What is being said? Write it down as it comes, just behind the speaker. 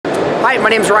Hi, my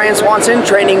name is Ryan Swanson,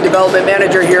 Training Development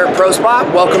Manager here at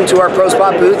ProSpot. Welcome to our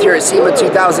ProSpot booth here at SEMA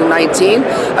 2019.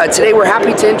 Today we're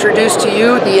happy to introduce to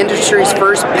you the industry's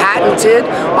first patented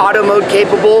auto mode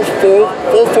capable,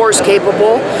 full force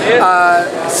capable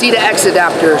C2X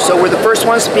adapter. So we're the first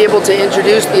ones to be able to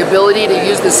introduce the ability to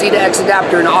use the C2X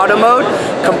adapter in auto mode.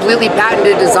 Completely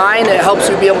patented design that helps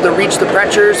you be able to reach the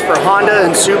pressures for Honda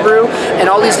and Subaru and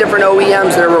all these different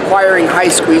OEMs that are requiring high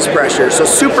squeeze pressure. So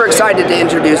super excited to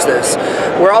introduce this.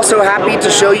 We're also happy to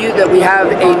show you that we have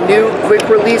a new quick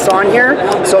release on here.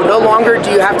 So no longer do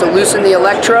you have to loosen the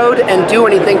electrode and do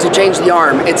anything to change the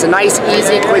arm. It's a nice,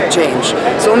 easy, quick change.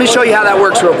 So let me show you how that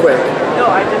works real quick.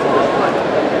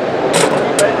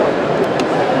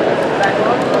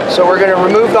 So we're going to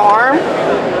remove the arm.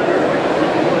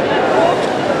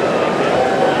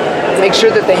 Make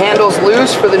sure that the handle's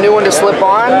loose for the new one to slip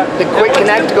on. The quick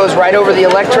connect goes right over the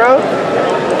electrode.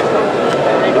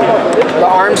 The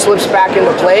arm slips back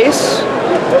into place.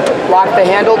 Lock the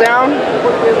handle down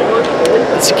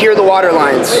and secure the water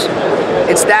lines.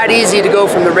 It's that easy to go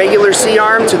from the regular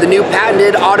C-arm to the new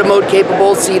patented auto mode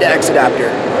capable C2X adapter.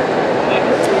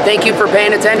 Thank you for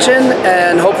paying attention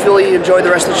and hopefully you enjoy the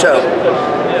rest of the show.